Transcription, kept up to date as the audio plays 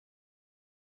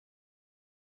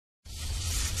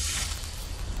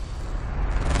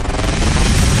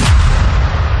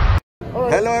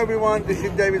everyone, this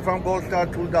is David from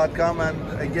goldstartool.com,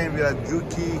 and again we are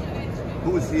JUKI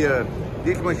booth here.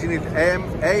 This machine is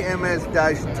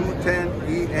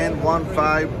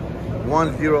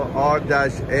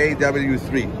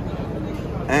AMS-210EN1510R-AW3.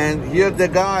 And here's the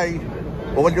guy,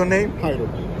 what was your name?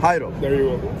 Jairo. There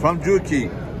you go. From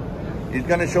JUKI. He's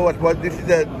gonna show us what this is,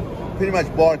 a pretty much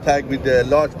bar tag with the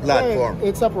large platform. Yeah,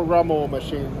 it's a programmable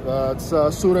machine. It's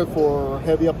suited for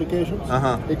heavy applications.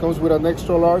 It comes with an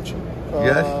extra large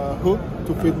hook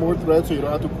to fit more threads, so you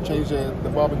don't have to change the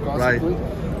bobbin constantly.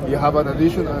 Right. You have an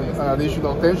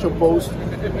additional tension post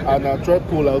and a thread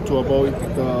pull out to avoid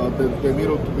the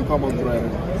needle to become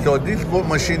unthreaded. So this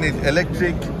machine is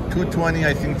electric, 220,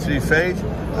 I think 3-phase,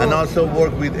 and also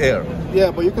work with air.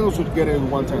 Yeah, but you can also get it in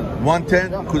 110.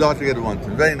 110? Yeah. Could also get it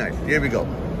 110. Very nice. Here we go.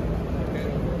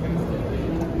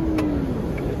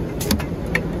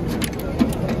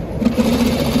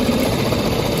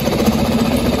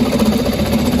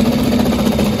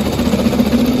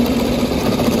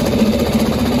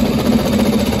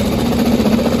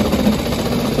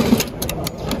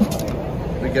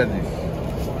 Look at this.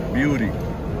 Beauty.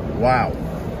 Wow.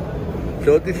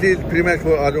 So this is pretty much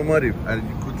for automotive, and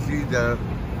you could see that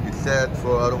it said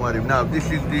for automotive. Now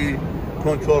this is the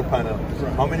control panel.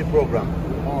 Right. How many programs?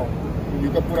 Oh,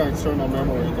 you can put an external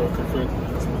memory there to fit.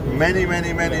 Many,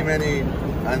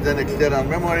 and then external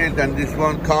memories, and this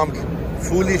one comes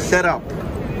fully set up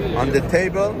on the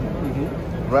table.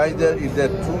 Right there is a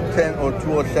 210 or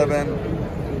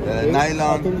 207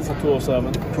 nylon. I think it's a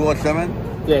 207. 207?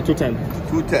 Yeah, 210.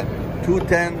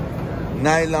 210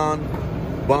 nylon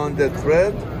bonded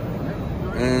thread.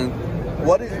 And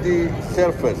what is the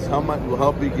surface?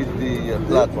 How big is the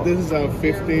platform? This is a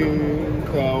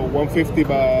 150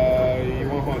 by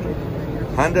 100.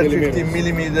 150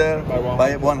 millimeter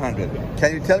by 100.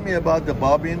 Can you tell me about the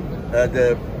bobbin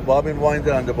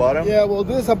winder on the bottom? Yeah, well,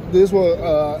 this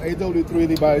AW3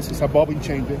 device is a bobbin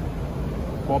changer,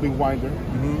 bobbin winder.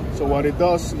 So what it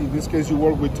does, in this case, you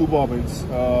work with two bobbins.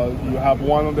 You have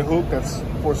one on the hook that's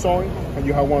for sewing, and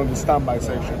you have one on the standby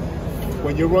section.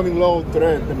 When you're running low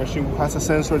thread, the machine has a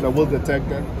sensor that will detect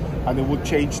it, and it will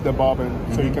change the bobbin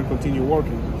so you can continue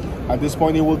working. At this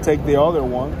point, it will take the other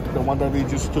one, the one that we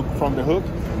just took from the hook.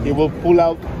 It will pull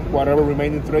out whatever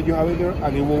remaining thread you have in there,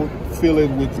 and it will fill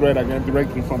it with thread again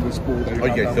directly from the spool.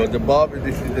 Okay, so the bobbin,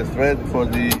 this is the thread for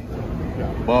the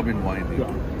bobbin winding.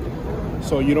 Yeah.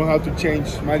 So you don't have to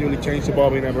manually change the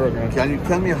bobbin ever again. Can you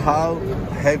tell me how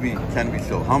heavy can be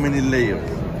sew? How many layers?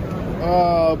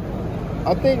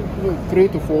 I think 3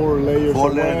 to 4 layers.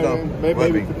 4 layers of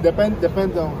maybe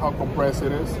depends on how compressed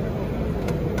it is.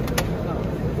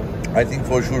 I think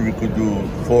for sure we could do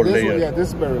 4 layers. One, yeah, this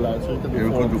is very light, so you can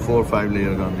do 4. Could do 4 or 5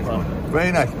 layers on this one.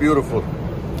 Very nice, beautiful.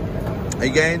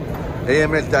 Again,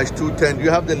 AMS-210. Do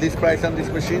you have the list price on this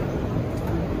machine?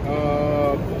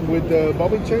 With the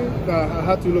bobbin chain, I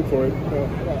had to look for it.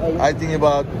 I think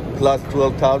about plus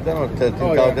 $12,000 or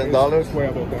 $13,000. Way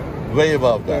above that. Way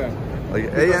above that. Yeah.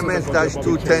 Okay.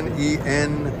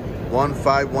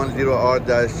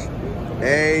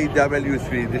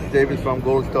 AMS-210EN1510R-AW3. This is David from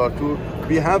Gold Star Tool.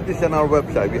 We have this on our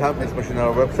website. We have this machine on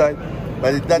our website,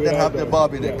 but it doesn't have the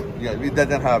bobbin. Yeah, it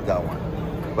doesn't have that one.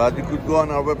 But you could go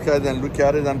on our website and look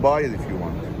at it and buy it if you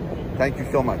want. Thank you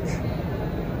so much.